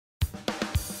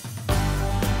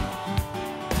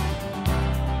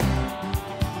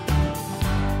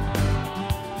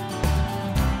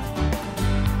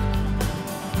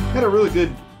Had a really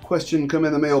good question come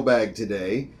in the mailbag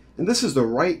today, and this is the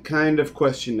right kind of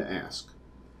question to ask.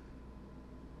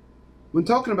 When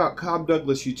talking about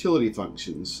Cobb-Douglas utility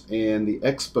functions and the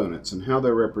exponents and how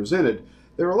they're represented,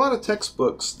 there are a lot of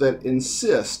textbooks that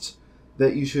insist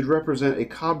that you should represent a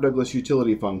Cobb-Douglas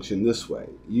utility function this way.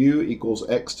 U equals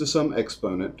x to some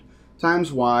exponent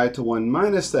times y to 1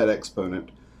 minus that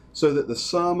exponent, so that the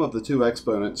sum of the two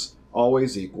exponents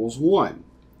always equals 1.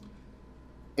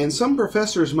 And some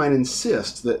professors might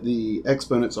insist that the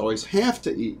exponents always have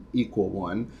to equal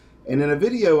 1. And in a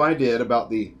video I did about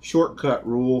the shortcut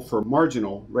rule for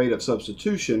marginal rate of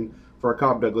substitution for a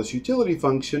Cobb-Douglas utility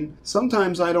function,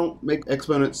 sometimes I don't make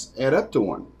exponents add up to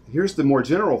 1. Here's the more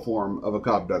general form of a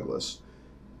Cobb-Douglas.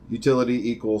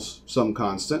 Utility equals some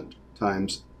constant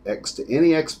times x to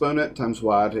any exponent times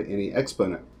y to any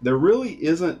exponent. There really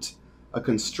isn't a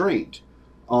constraint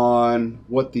on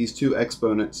what these two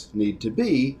exponents need to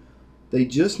be. They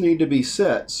just need to be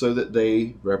set so that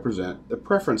they represent the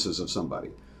preferences of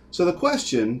somebody. So the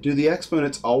question, do the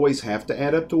exponents always have to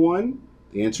add up to 1?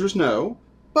 The answer is no,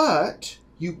 but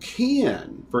you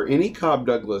can, for any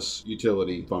Cobb-Douglas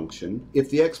utility function, if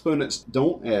the exponents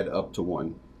don't add up to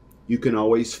 1, you can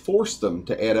always force them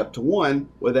to add up to 1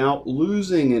 without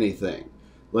losing anything.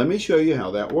 Let me show you how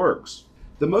that works.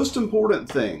 The most important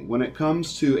thing when it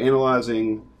comes to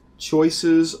analyzing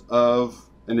choices of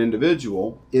an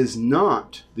individual is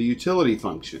not the utility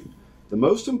function. The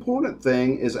most important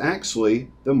thing is actually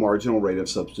the marginal rate of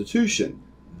substitution.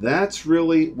 That's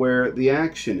really where the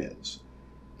action is.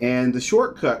 And the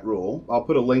shortcut rule, I'll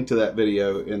put a link to that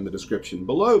video in the description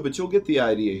below, but you'll get the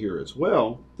idea here as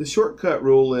well. The shortcut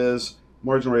rule is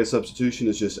marginal rate of substitution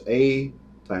is just a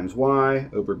times y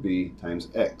over b times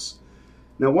x.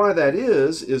 Now why that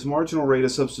is marginal rate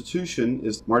of substitution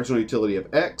is marginal utility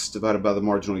of x divided by the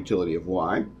marginal utility of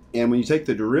y. And when you take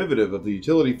the derivative of the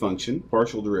utility function,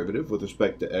 partial derivative with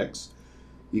respect to x,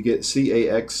 you get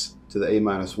cax to the a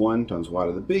minus 1 times y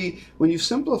to the b. When you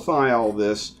simplify all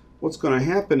this, what's going to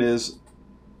happen is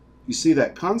you see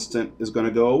that constant is going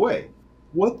to go away.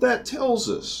 What that tells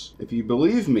us, if you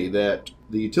believe me that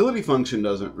the utility function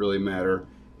doesn't really matter,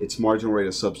 it's marginal rate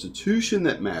of substitution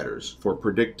that matters for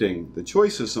predicting the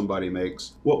choices somebody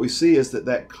makes, what we see is that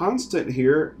that constant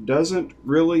here doesn't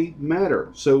really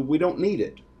matter, so we don't need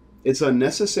it. It's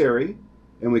unnecessary,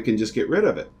 and we can just get rid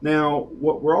of it. Now,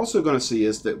 what we're also going to see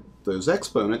is that those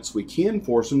exponents, we can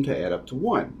force them to add up to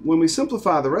 1. When we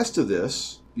simplify the rest of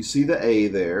this, you see the a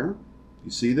there, you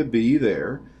see the b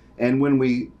there, and when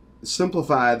we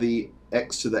simplify the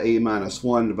x to the a minus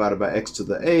 1 divided by x to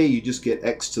the a, you just get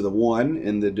x to the 1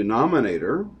 in the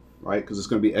denominator, right, because it's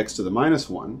going to be x to the minus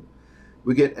 1.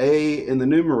 We get a in the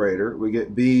numerator, we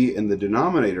get b in the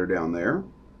denominator down there.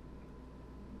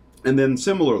 And then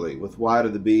similarly, with y to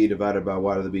the b divided by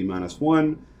y to the b minus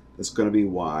 1, that's going to be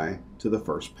y to the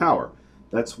first power.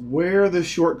 That's where the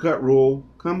shortcut rule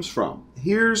comes from.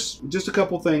 Here's just a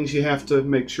couple things you have to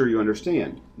make sure you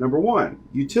understand. Number one,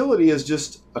 utility is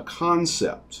just a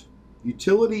concept.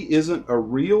 Utility isn't a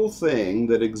real thing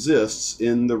that exists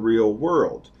in the real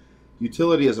world.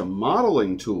 Utility is a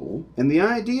modeling tool, and the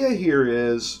idea here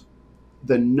is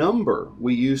the number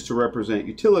we use to represent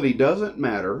utility doesn't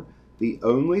matter. The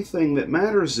only thing that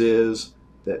matters is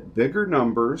that bigger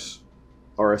numbers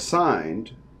are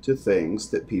assigned to things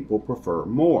that people prefer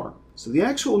more. So the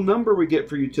actual number we get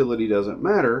for utility doesn't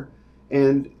matter.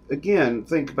 And again,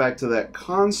 think back to that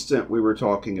constant we were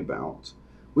talking about.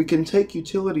 We can take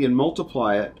utility and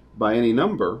multiply it by any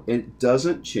number, and it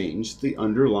doesn't change the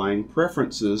underlying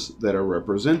preferences that are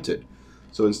represented.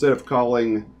 So instead of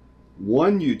calling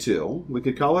one util, we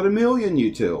could call it 1,000,000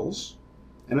 utils.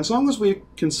 And as long as we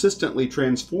consistently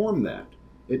transform that,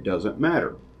 it doesn't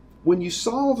matter. When you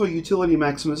solve a utility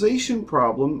maximization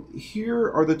problem,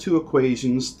 here are the two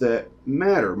equations that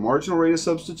matter. Marginal rate of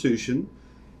substitution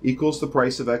equals the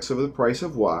price of x over the price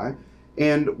of y.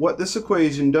 And what this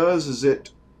equation does is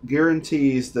it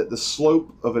guarantees that the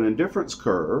slope of an indifference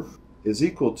curve is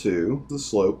equal to the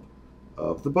slope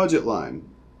of the budget line.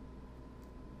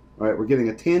 All right, we're getting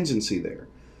a tangency there.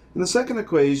 And the second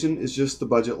equation is just the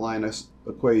budget line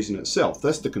equation itself.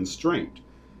 That's the constraint.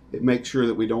 It makes sure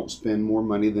that we don't spend more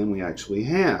money than we actually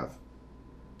have.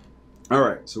 All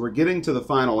right, so we're getting to the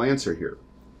final answer here.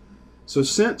 So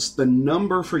since the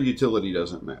number for utility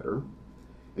doesn't matter,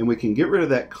 and we can get rid of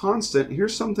that constant,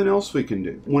 here's something else we can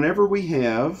do. Whenever we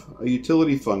have a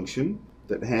utility function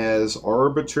that has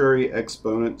arbitrary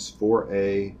exponents for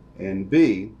a and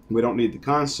b, we don't need the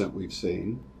constant we've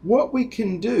seen. What we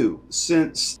can do,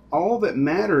 since all that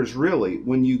matters really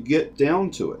when you get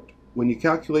down to it, when you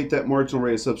calculate that marginal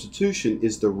rate of substitution,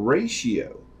 is the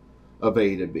ratio of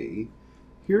a to b,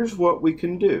 here's what we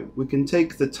can do. We can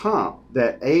take the top,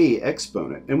 that a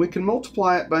exponent, and we can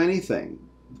multiply it by anything.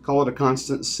 Call it a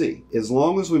constant c. As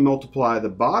long as we multiply the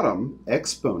bottom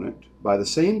exponent by the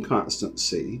same constant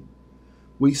c,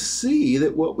 we see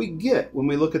that what we get when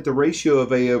we look at the ratio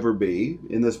of a over b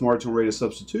in this marginal rate of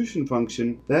substitution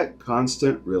function, that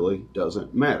constant really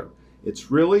doesn't matter. It's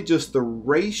really just the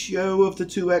ratio of the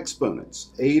two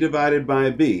exponents, a divided by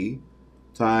b,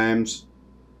 times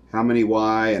how many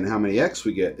y and how many x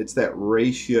we get. It's that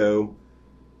ratio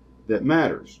that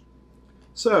matters.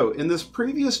 So in this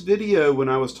previous video, when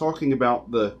I was talking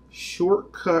about the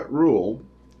shortcut rule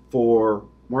for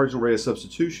marginal rate of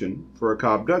substitution for a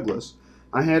Cobb-Douglas,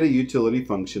 I had a utility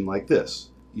function like this.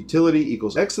 Utility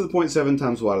equals x to the 0.7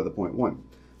 times y to the 0.1.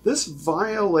 This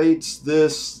violates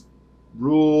this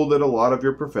rule that a lot of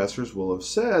your professors will have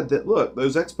said that, look,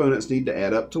 those exponents need to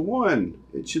add up to 1.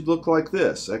 It should look like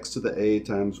this, x to the a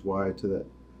times y to the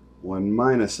 1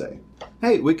 minus a.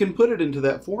 Hey, we can put it into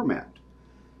that format.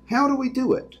 How do we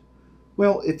do it?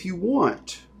 Well, if you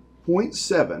want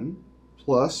 0.7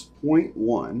 plus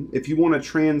 0.1, if you want to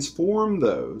transform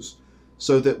those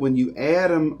so that when you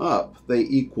add them up, they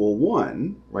equal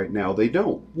 1. Right now, they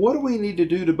don't. What do we need to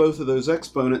do to both of those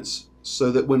exponents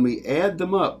so that when we add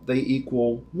them up, they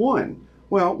equal 1?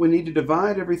 Well, we need to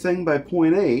divide everything by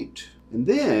 0.8, and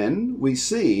then we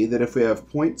see that if we have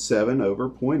 0.7 over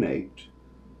 0.8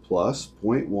 plus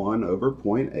 0.1 over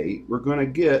 0.8, we're going to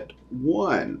get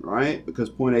 1, right? Because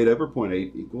 0.8 over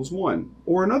 0.8 equals 1.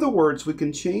 Or in other words, we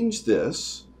can change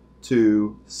this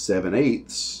to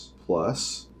 7/8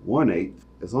 plus 1/8.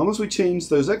 As long as we change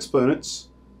those exponents,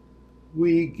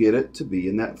 we get it to be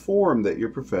in that form that your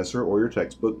professor or your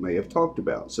textbook may have talked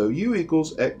about. So u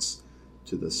equals x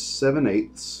to the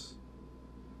 7/8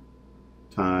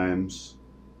 times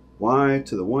y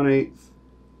to the 1/8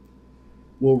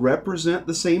 will represent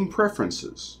the same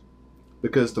preferences,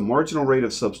 because the marginal rate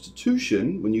of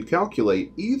substitution, when you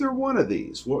calculate either one of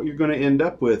these, what you're going to end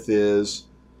up with is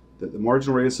that the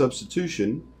marginal rate of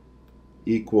substitution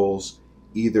equals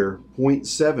either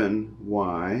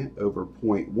 0.7y over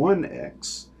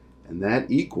 0.1x, and that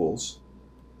equals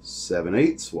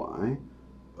 7/8y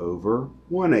over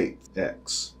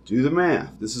 1/8x. Do the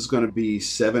math. This is going to be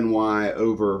 7y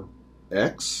over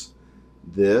x.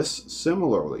 This,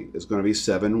 similarly, is going to be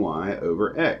 7y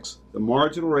over x. The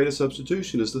marginal rate of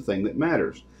substitution is the thing that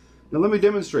matters. Now let me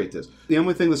demonstrate this. The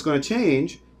only thing that's going to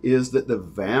change is that the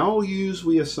values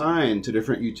we assign to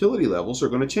different utility levels are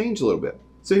going to change a little bit.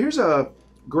 So here's a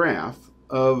graph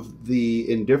of the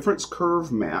indifference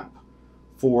curve map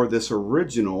for this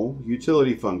original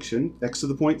utility function, x to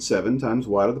the 0.7 times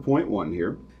y to the 0.1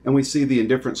 here. And we see the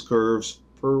indifference curves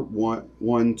for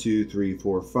 1, 2, 3,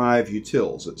 4, 5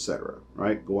 utils, etc.,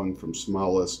 right? Going from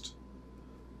smallest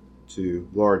to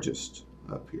largest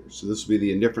up here. So this will be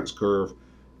the indifference curve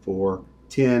for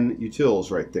 10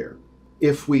 utils right there.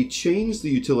 If we change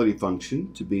the utility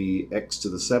function to be x to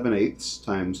the 7/8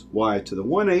 times y to the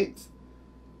 1/8,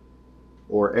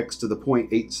 or x to the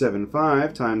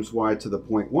 0.875 times y to the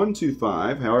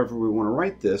 0.125, however we want to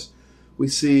write this, we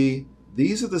see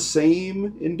these are the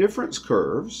same indifference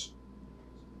curves.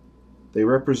 They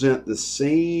represent the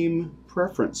same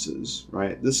preferences,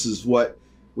 right? This is what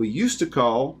we used to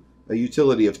call a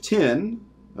utility of 10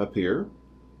 up here.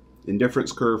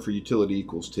 Indifference curve for utility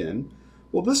equals 10.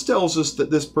 Well, this tells us that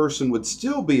this person would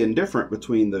still be indifferent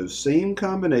between those same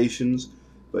combinations,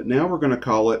 but now we're going to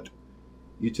call it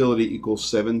utility equals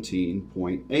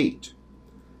 17.8.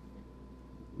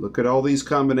 Look at all these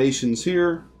combinations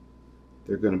here.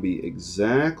 They're going to be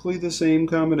exactly the same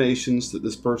combinations that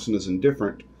this person is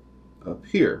indifferent up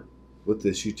here with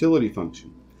this utility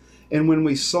function. And when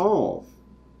we solve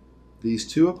these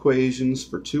two equations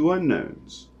for two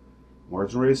unknowns,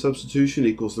 marginal rate of substitution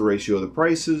equals the ratio of the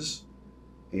prices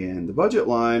and the budget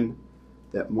line,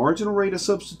 that marginal rate of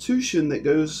substitution that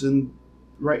goes in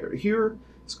right here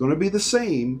is going to be the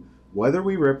same whether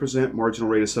we represent marginal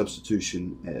rate of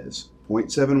substitution as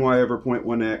 0.7y over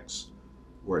 0.1x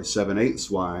or as 7/8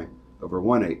 y over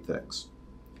 1/8 x.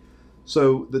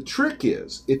 So the trick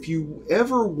is, if you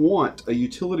ever want a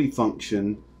utility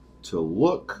function to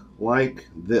look like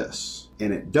this,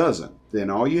 and it doesn't, then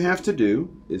all you have to do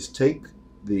is take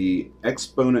the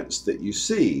exponents that you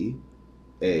see,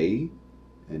 a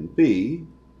and b,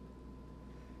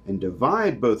 and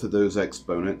divide both of those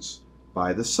exponents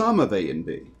by the sum of a and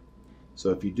b. So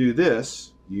if you do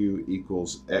this, u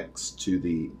equals x to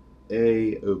the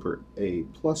a over a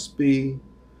plus b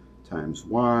times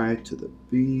y to the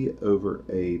b over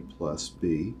a plus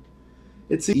b.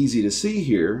 It's easy to see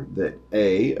here that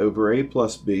a over a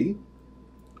plus b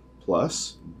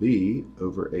plus b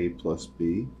over a plus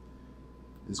b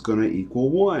is going to equal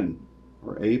 1,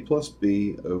 or a plus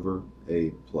b over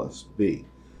a plus b.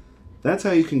 That's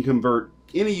how you can convert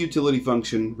any utility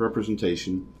function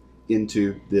representation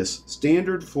into this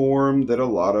standard form that a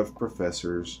lot of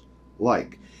professors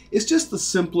like. It's just the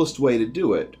simplest way to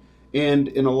do it. And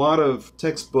in a lot of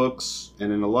textbooks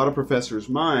and in a lot of professors'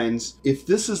 minds, if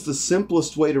this is the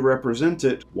simplest way to represent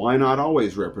it, why not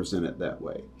always represent it that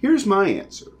way? Here's my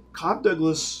answer.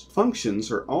 Cobb-Douglas functions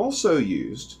are also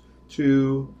used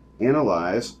to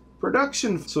analyze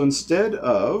production. So instead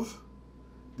of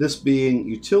this being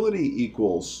utility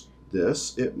equals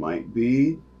this, it might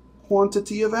be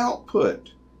quantity of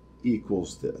output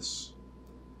equals this.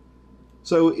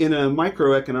 So in a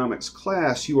microeconomics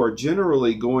class, you are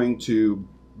generally going to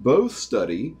both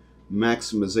study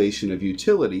maximization of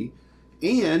utility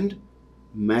and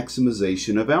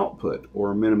maximization of output,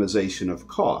 or minimization of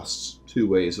costs. Two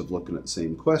ways of looking at the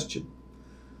same question.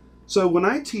 So when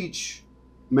I teach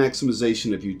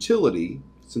maximization of utility,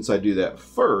 since I do that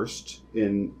first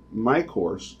in my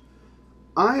course,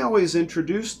 I always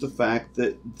introduce the fact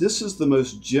that this is the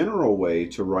most general way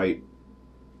to write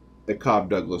a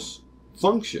Cobb-Douglas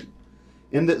function,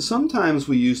 and that sometimes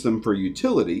we use them for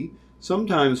utility,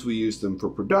 sometimes we use them for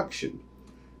production.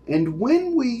 And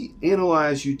when we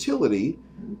analyze utility,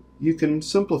 you can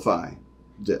simplify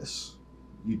this.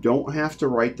 You don't have to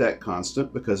write that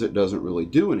constant because it doesn't really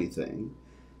do anything.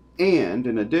 And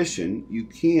in addition, you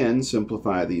can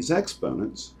simplify these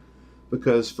exponents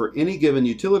because for any given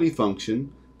utility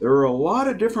function, there are a lot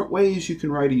of different ways you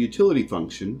can write a utility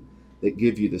function that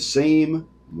give you the same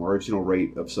marginal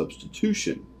rate of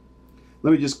substitution.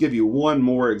 Let me just give you one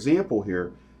more example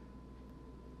here.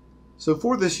 So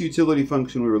for this utility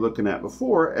function we were looking at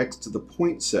before, x to the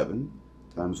 0.7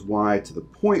 times y to the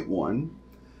 0.1,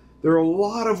 there are a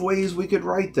lot of ways we could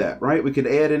write that, right? We could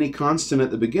add any constant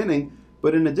at the beginning,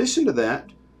 but in addition to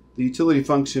that, the utility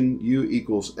function u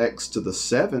equals x to the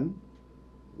 7,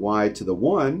 y to the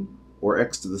 1, or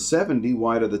x to the 70,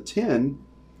 y to the 10,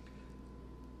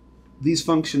 these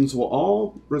functions will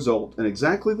all result in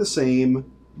exactly the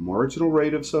same marginal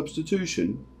rate of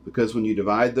substitution, because when you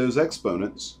divide those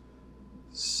exponents,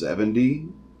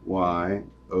 70y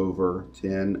over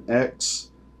 10x,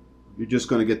 you're just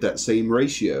going to get that same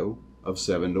ratio of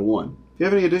 7 to 1. If you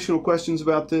have any additional questions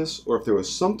about this, or if there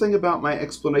was something about my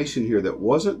explanation here that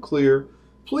wasn't clear,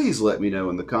 please let me know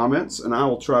in the comments and I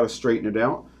will try to straighten it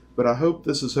out. But I hope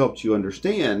this has helped you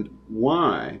understand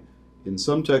why in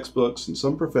some textbooks and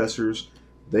some professors,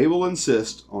 they will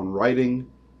insist on writing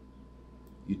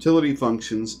utility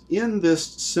functions in this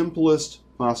simplest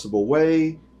possible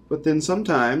way, but then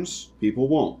sometimes people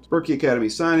won't. Berkey Academy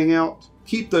signing out.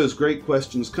 Keep those great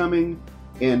questions coming,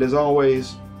 and as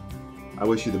always, I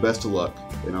wish you the best of luck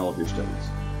in all of your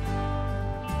studies.